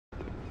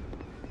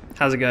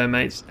How's it going,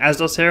 mates?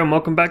 Asdos here, and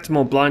welcome back to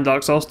more Blind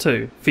Dark Souls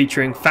 2,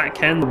 featuring Fat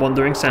Ken, the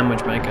Wandering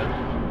Sandwich Maker.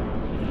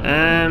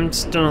 And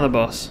still another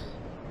boss.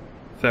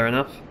 Fair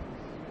enough.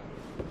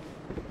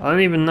 I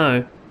don't even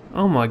know.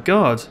 Oh my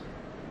god.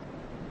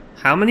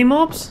 How many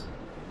mobs?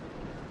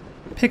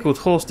 Pickled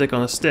horse dick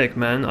on a stick,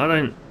 man. I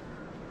don't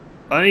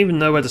even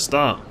know where to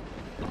start.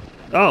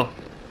 Oh.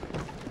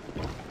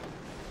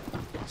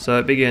 So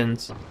it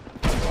begins.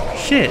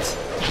 Shit.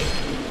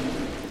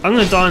 I'm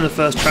gonna die in the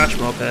first trash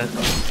mob here.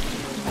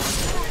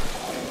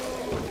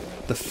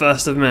 The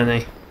first of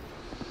many.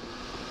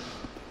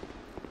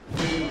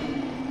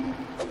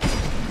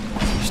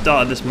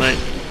 Started this, mate.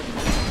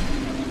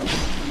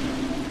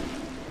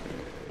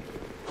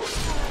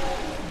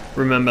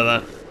 Remember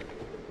that.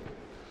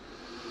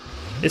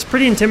 It's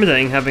pretty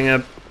intimidating having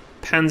a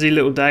pansy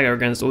little dagger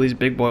against all these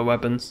big boy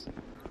weapons.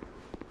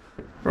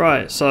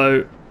 Right,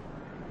 so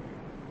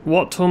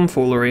what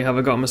tomfoolery have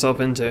I got myself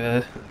into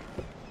here?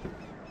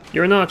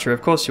 You're an archer,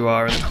 of course you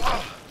are, and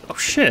oh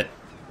shit!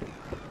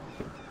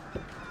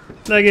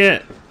 Leg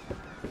it!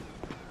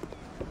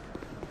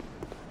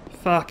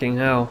 Fucking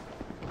hell.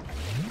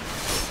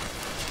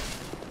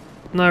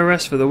 No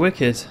rest for the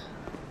wicked.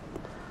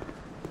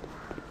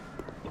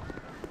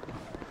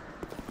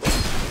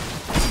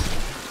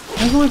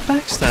 Where's my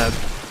backstab?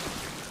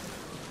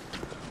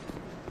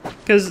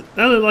 Because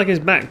that looked like his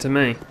back to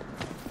me.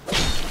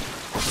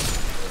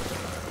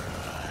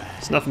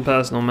 It's nothing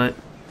personal, mate.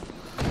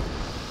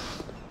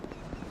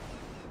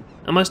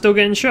 Am I still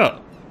getting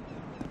shot?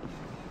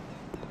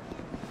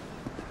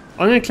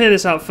 I'm going to clear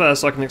this out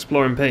first so I can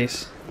explore in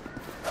peace.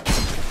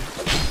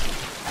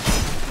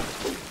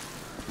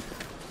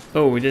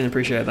 Oh, we didn't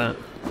appreciate that.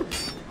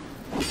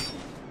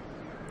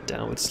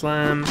 Downward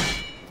slam.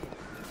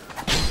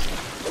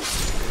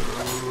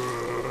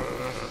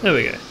 There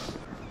we go.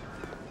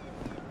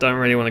 Don't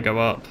really want to go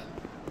up.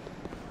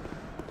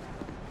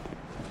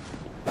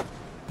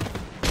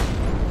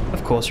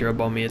 Of course you're a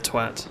bomb, you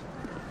twat.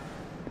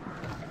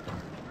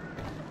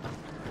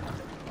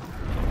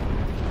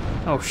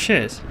 Oh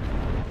shit.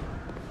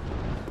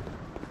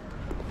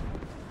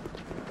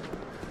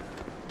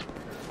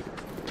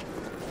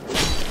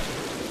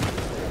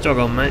 Jog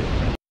on, mate.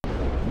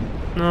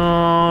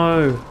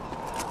 No.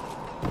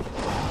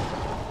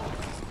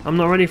 I'm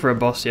not ready for a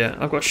boss yet.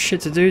 I've got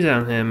shit to do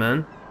down here,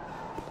 man.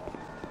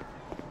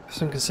 For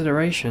some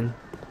consideration.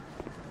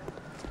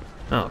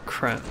 Oh,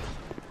 crap.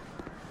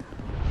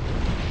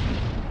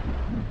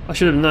 I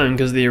should have known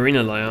because of the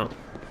arena layout.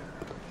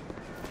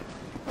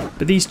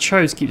 But these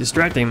chos keep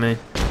distracting me.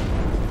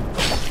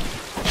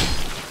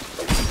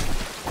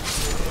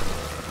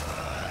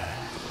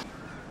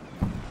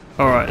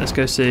 Alright, let's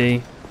go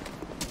see.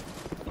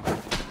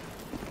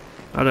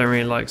 I don't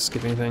really like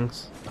skipping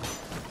things.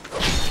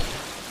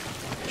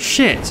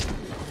 Shit!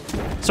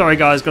 Sorry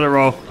guys, gotta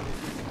roll.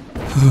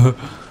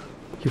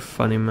 You're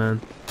funny,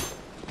 man.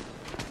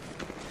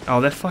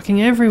 Oh, they're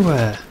fucking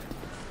everywhere.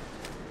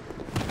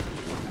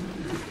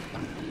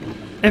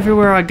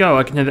 Everywhere I go,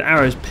 I can hear the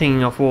arrows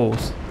pinging off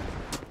walls.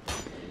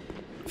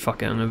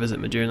 Fuck it, I'm gonna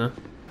visit Majuna.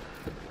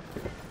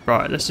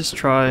 Right, let's just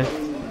try.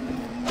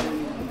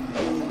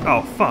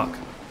 Oh, fuck.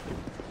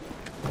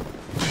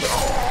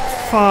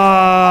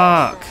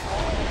 Fuck!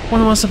 What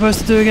am I supposed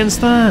to do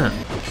against that?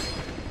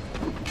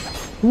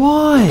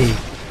 Why?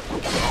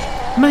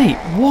 Mate,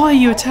 why are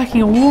you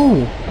attacking a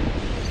wall?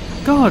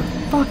 God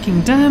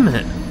fucking damn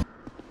it.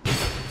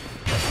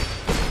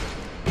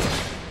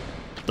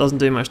 Doesn't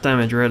do much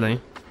damage, really.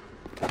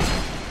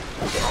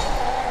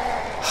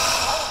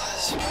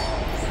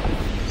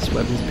 This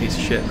weapon's a piece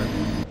of shit, man.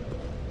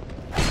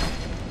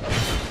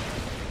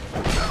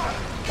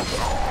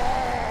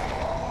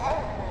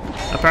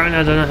 Apparently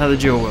I don't know how to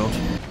dual wield.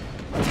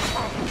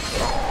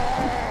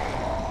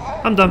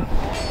 I'm done.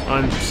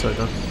 I'm so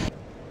done.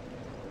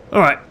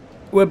 Alright,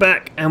 we're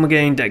back and we're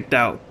getting decked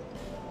out.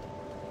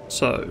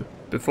 So,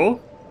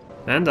 before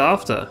and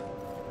after.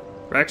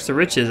 Rags to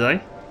riches, eh?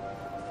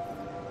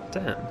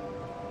 Damn.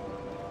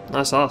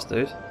 Nice ass,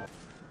 dude.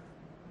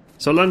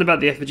 So I learned about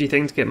the effigy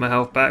thing to get my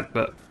health back,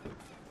 but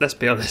let's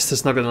be honest,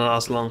 it's not going to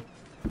last long.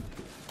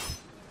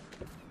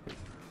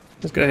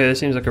 Let's go here, it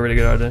seems like a really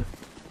good idea.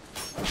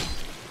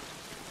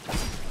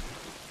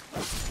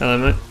 Hello,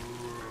 mate.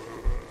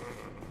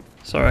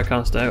 Sorry I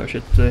can't stay, what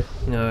shit to do.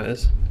 You know how it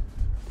is.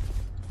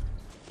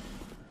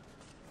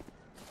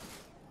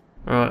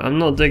 Alright, I'm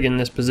not digging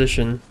this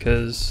position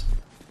because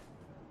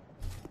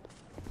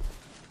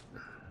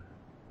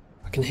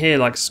I can hear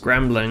like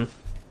scrambling.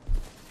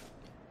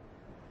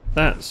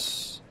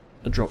 That's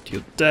a drop to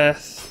your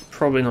death.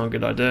 Probably not a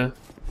good idea.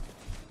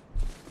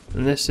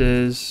 And this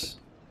is...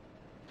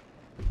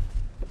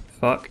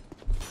 Fuck.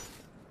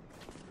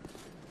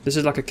 This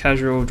is like a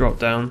casual drop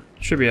down.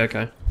 Should be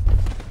okay.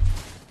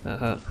 That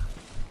hurt.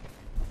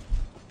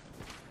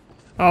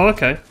 Oh,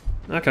 okay.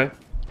 Okay.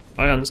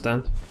 I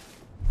understand.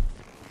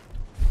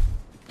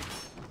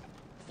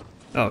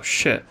 Oh,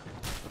 shit.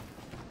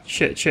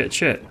 Shit, shit,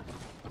 shit.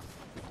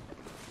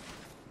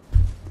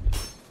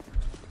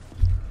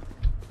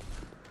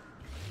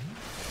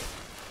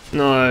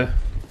 No.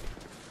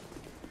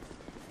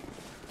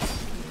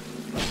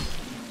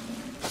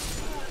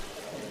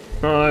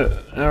 Oh,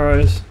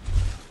 arrows.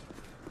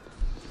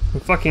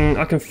 I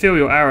can feel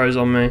your arrows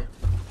on me.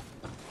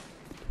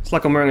 It's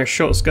like I'm wearing a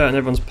short skirt and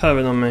everyone's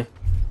perving on me.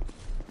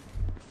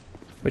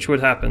 Which would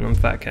happen on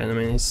Fat Ken. I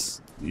mean,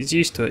 he's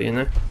used to it, you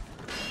know.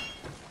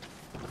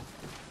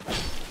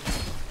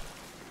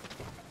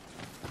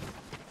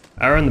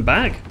 Arrow in the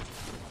back?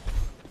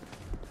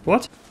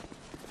 What?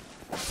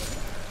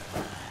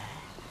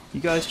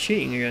 You guys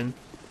cheating again?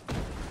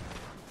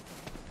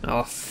 Oh,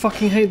 I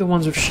fucking hate the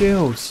ones with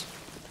shields.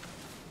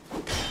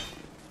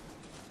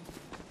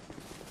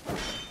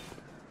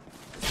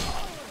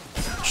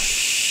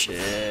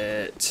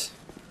 Shit.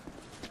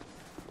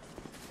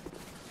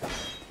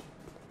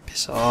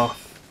 Piss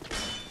off.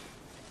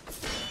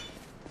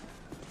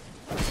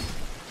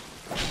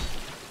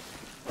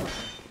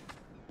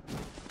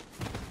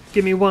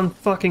 Give me 1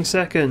 fucking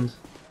second.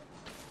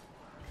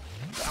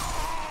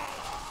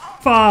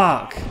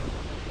 Fuck!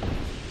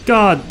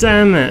 God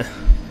damn it!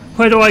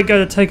 Where do I go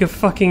to take a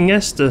fucking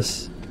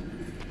Estus?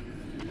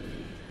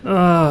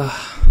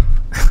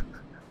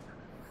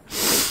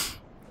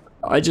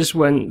 I just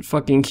went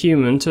fucking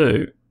human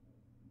too.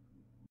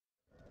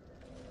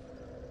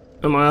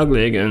 Am I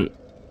ugly again?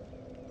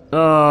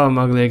 Oh, I'm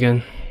ugly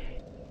again.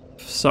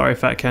 Sorry,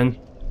 Fat Ken.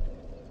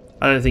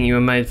 I don't think you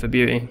were made for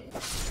beauty.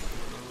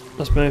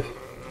 Must move.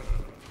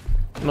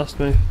 Must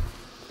move.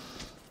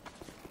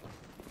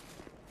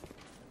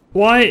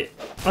 Why?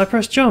 I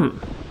pressed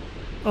jump.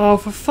 Oh,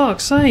 for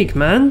fuck's sake,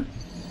 man.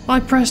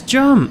 I pressed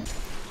jump.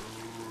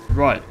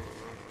 Right.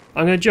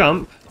 I'm gonna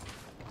jump.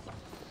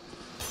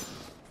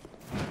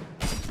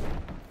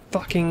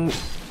 Fucking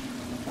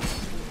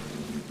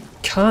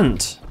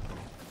cunt.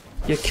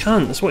 You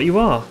cunt, that's what you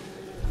are.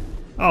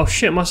 Oh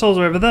shit, my souls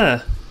are over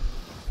there.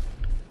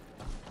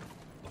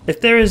 If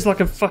there is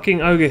like a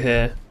fucking ogre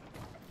here,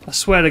 I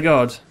swear to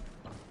God.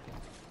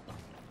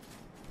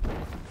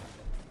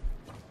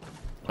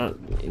 I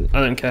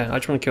don't care, I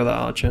just want to kill that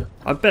archer.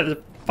 I bet there's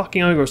a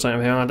fucking ogre or something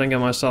over here and I don't get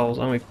my souls.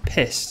 I'm gonna be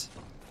pissed.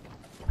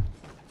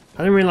 I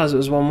didn't realise it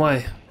was one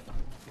way.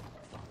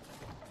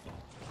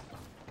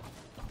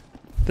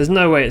 There's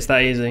no way it's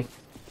that easy.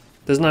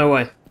 There's no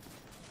way.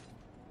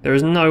 There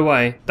is no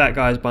way that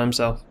guy's by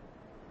himself.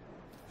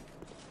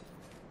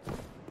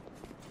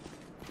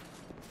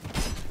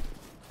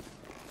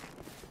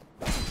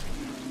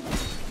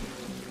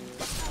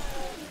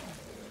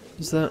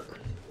 Is that...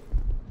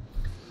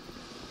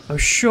 I'm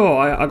sure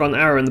I got an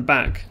arrow in the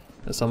back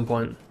at some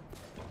point.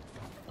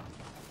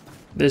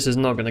 This is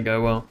not going to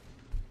go well.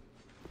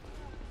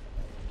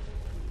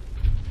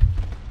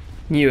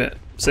 Knew it.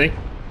 See?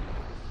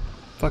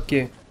 Fuck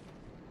you.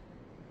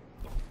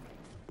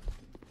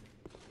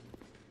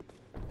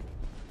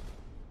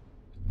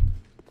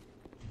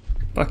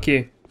 Fuck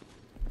you.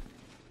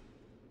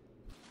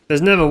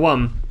 There's never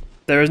one.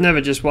 There is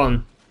never just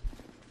one.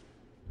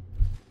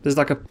 There's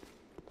like a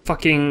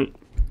fucking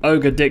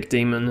ogre dick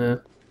demon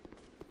here.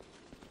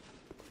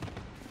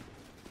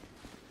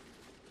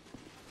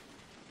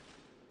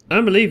 I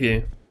don't believe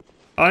you.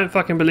 I don't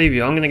fucking believe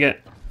you. I'm gonna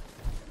get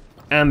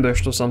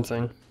ambushed or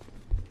something.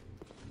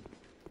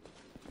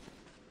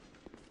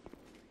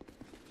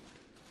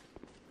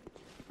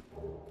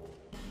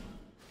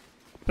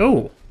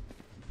 Oh!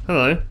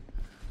 Hello.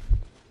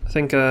 I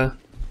think, oh,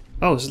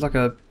 this is like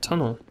a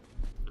tunnel.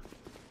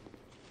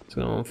 It's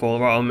gonna fall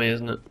right on me,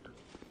 isn't it?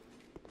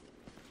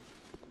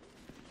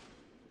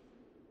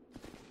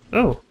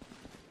 Oh!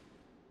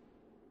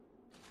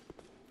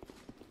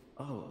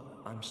 Oh,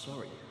 I'm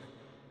sorry.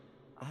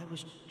 I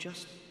was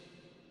just...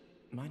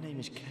 My name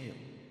is Kale.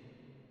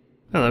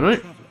 Hello,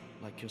 mate. Traveler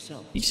like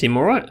yourself. You seem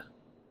alright.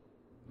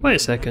 Wait a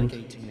second.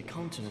 Navigating the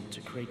continent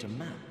to create a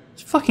map.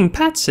 It's fucking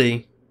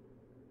Patsy!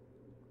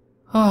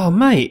 Oh,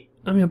 mate.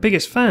 I'm your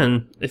biggest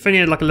fan. If only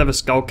I had like a leather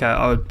skull cat,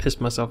 I would piss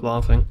myself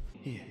laughing.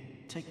 Here,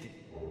 take this.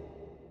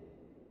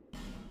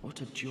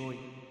 What a joy.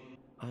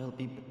 I'll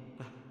be...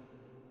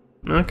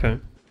 Okay.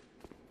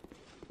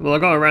 Well, I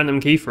got a random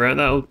key for it.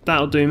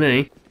 That'll do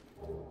me.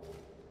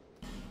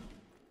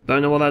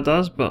 Don't know what that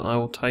does, but I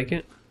will take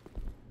it.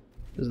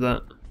 Is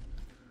that...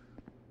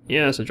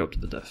 Yeah, it's a drop to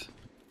the death.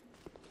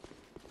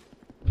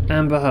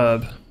 Amber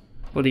Herb.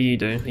 What do you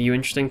do? Are you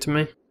interesting to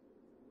me?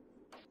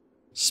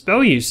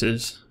 Spell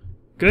uses.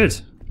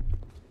 Good.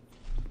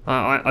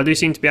 I do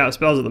seem to be out of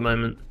spells at the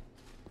moment.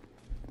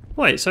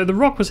 Wait, so the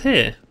rock was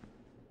here?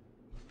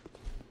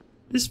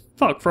 This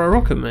fuck throw a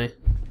rock at me.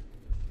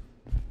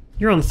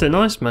 You're on thin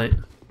ice, mate.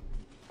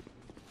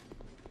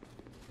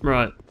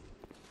 Right.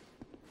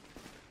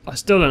 I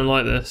still don't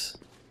like this.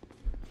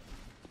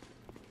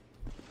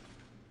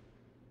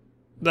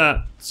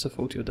 That's a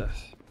fall to your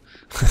death.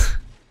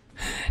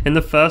 In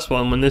the first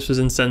one, when this was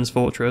in Sen's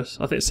Fortress,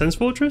 I think it's Sen's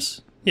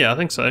Fortress? Yeah, I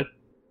think so.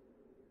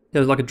 There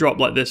was like a drop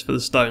like this for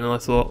the stone, and I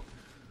thought,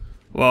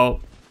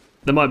 well,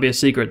 there might be a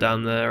secret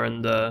down there,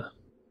 and there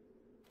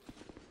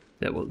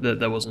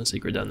wasn't a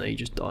secret down there, you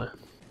just die.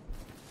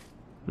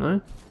 No?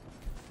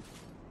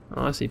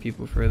 Oh, I see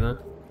people through there.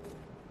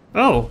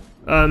 Oh,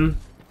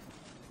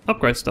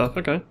 upgrade stuff,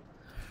 okay.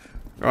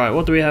 Right,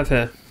 what do we have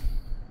here?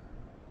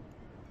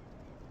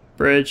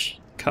 Bridge,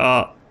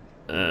 cart,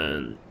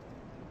 and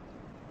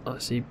I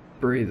see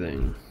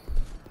breathing.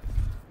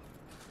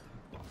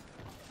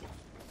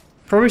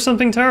 Probably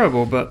something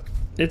terrible, but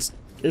it's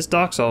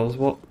Dark Souls.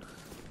 What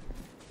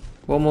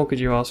more could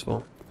you ask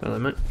for? Hello,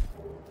 mate.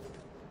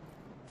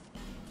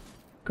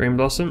 Green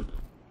Blossom.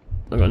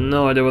 I've got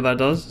no idea what that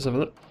does. Let's have a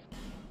look.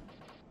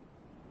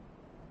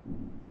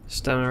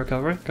 Stamina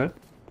recovery. Okay,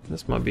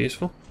 this might be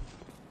useful.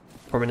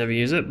 Probably never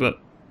use it, but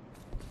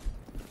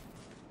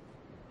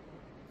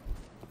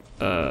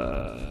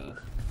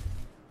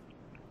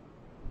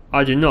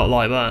I do not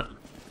like that.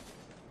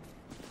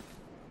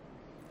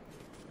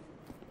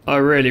 I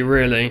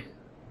really.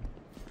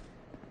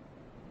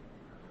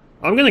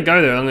 I'm gonna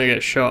go there, I'm gonna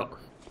get shot.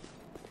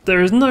 There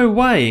is no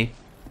way.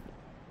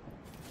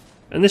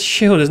 And this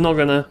shield is not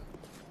gonna...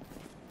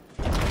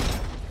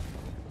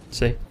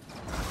 See?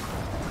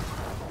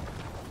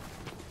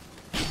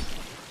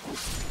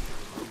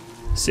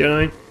 See what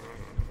I mean?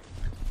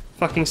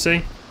 Fucking see?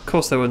 Of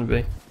course there wouldn't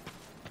be.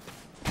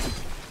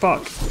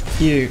 Fuck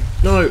you.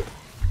 No!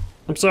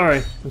 I'm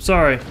sorry. I'm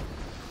sorry.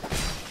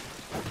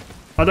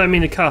 I don't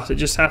mean to cuss, it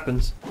just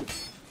happens.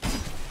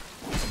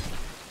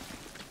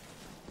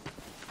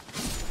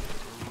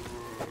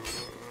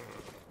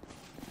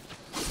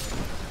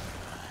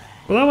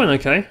 Well, that went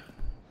okay.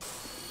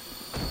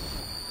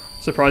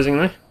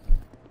 Surprisingly.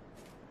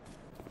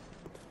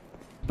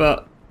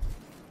 But,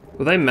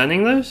 were they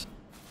manning those?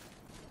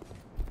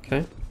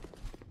 Okay.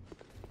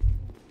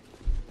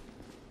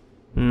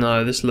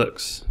 No, this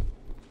looks...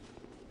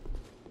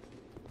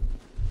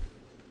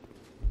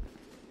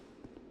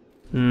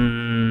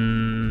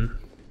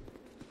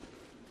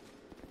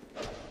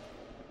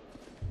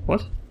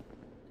 What?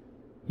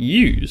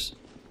 Use?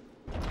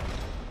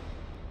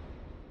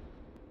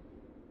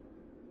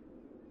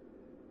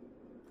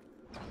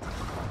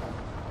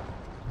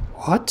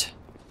 What?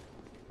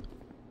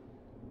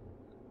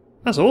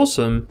 That's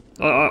awesome.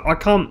 I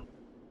can't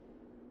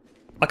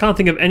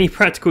think of any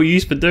practical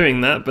use for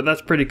doing that, but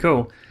that's pretty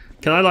cool.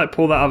 Can I like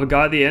pull that other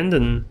guy at the end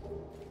and...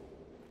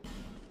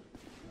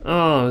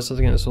 Oh, it's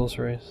something against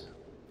sorceries.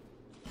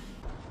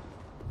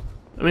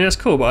 I mean, that's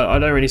cool, but I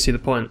don't really see the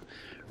point.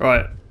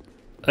 Right.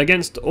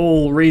 Against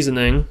all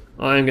reasoning,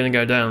 I am going to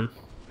go down.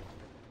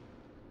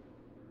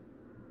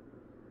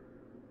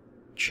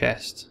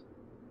 Chest.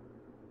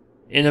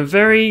 In a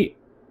very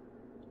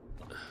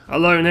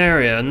alone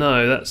area.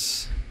 No,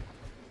 that's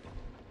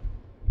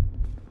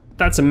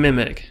a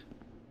mimic.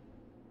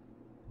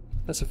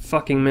 That's a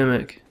fucking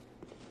mimic.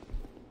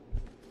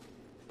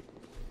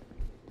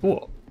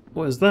 What?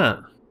 What is that?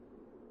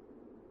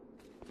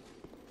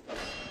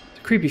 It's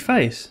a creepy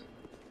face.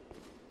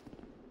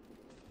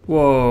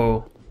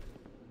 Whoa.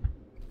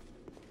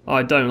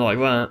 I don't like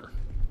that.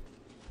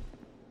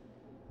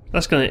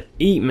 That's gonna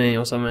eat me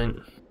or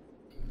something.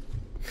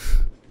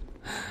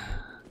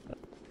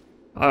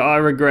 I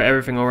regret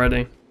everything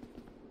already.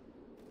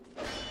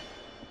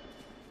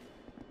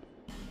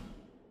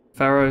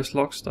 Pharaoh's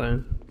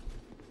Lockstone.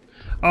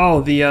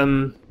 Oh, the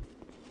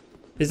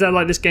is that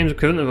like this game's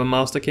equivalent of a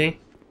master key?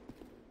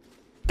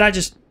 That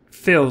just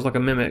feels like a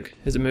mimic.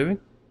 Is it moving?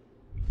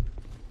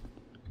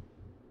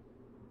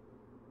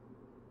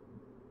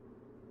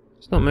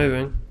 It's not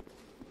moving.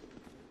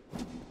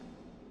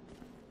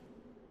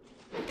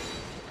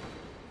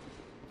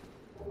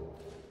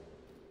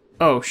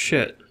 Oh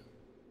shit.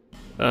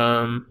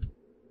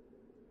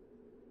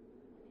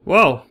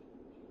 Well,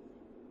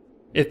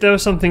 if there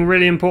was something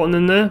really important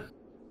in there,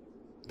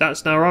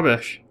 that's now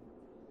rubbish.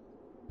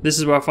 This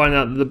is where I find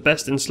out that the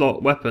best in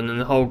slot weapon in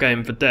the whole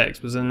game for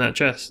Dex was in that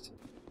chest.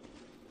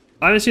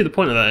 I don't see what the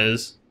point of that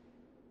is.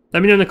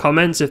 Let me know in the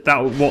comments if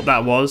what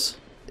that was,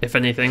 if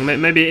anything.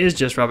 Maybe it is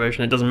just rubbish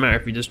and it doesn't matter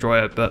if you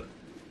destroy it, but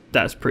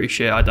that's pretty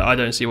shit. I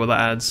don't see what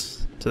that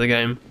adds to the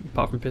game,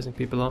 apart from pissing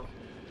people off.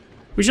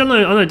 Which I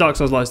know Dark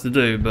Souls likes to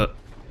do, but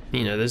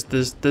you know,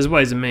 there's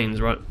ways and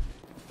means, right?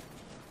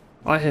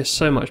 I hear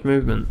so much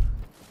movement.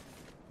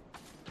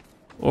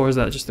 Or is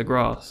that just the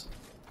grass?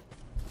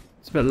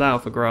 It's a bit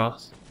loud for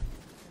grass.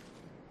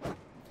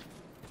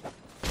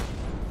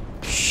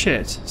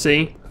 Shit,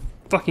 see?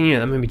 Fucking yeah,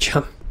 that made me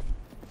jump.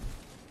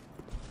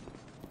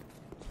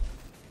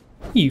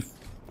 You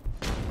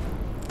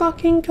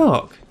fucking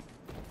cock.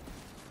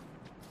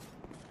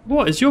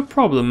 What is your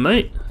problem,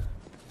 mate?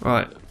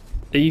 Right,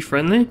 are you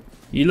friendly?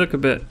 You look a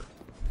bit...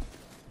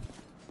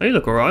 Oh, you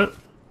look alright.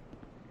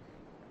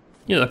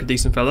 You look like a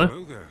decent fellow.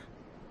 Hello there.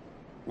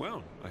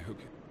 Well, I hope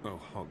you... Oh,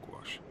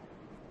 hogwash.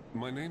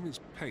 My name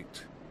is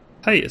Pate.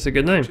 Hey, it's a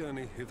good name.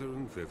 Journey hither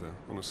and thither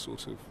on a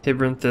sort of...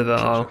 Hither and thither,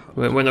 oh,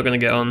 we're not going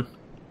to get on.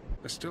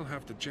 I still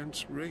have the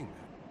gent's ring.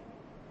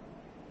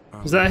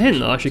 Is that a hint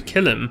that I should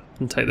kill him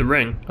and take the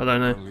ring? I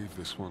don't know. I'll leave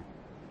this one.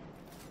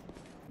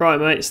 Right,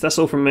 mates, that's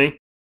all from me.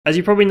 As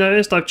you probably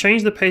noticed, I've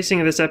changed the pacing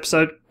of this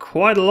episode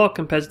quite a lot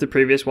compared to the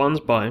previous ones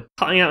by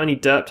cutting out any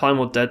derp time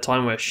or dead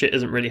time where shit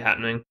isn't really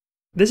happening.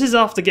 This is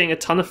after getting a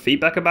ton of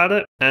feedback about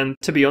it, and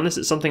to be honest,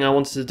 it's something I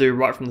wanted to do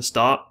right from the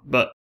start,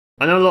 but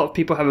I know a lot of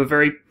people have a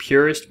very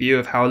purist view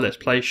of how a Let's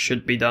Play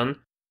should be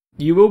done,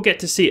 You will get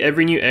to see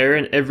every new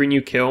area and every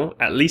new kill,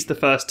 at least the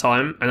first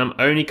time, and I'm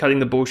only cutting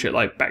the bullshit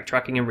like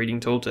backtracking and reading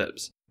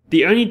tooltips.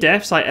 The only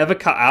deaths I ever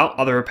cut out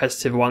are the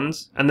repetitive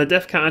ones, and the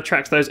death counter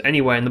tracks those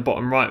anyway in the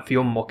bottom right for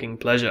your mocking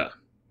pleasure.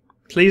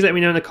 Please let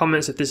me know in the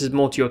comments if this is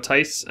more to your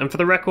tastes, and for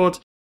the record,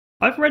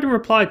 I've read and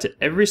replied to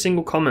every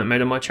single comment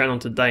made on my channel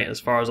to date as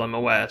far as I'm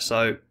aware,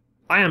 so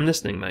I am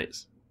listening,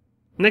 mates.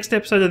 Next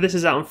episode of this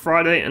is out on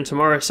Friday, and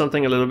tomorrow is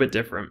something a little bit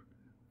different.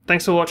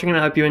 Thanks for watching and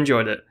I hope you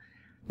enjoyed it.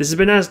 This has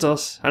been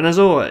Asdos, and as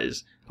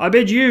always, I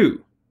bid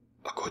you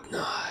a good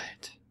night.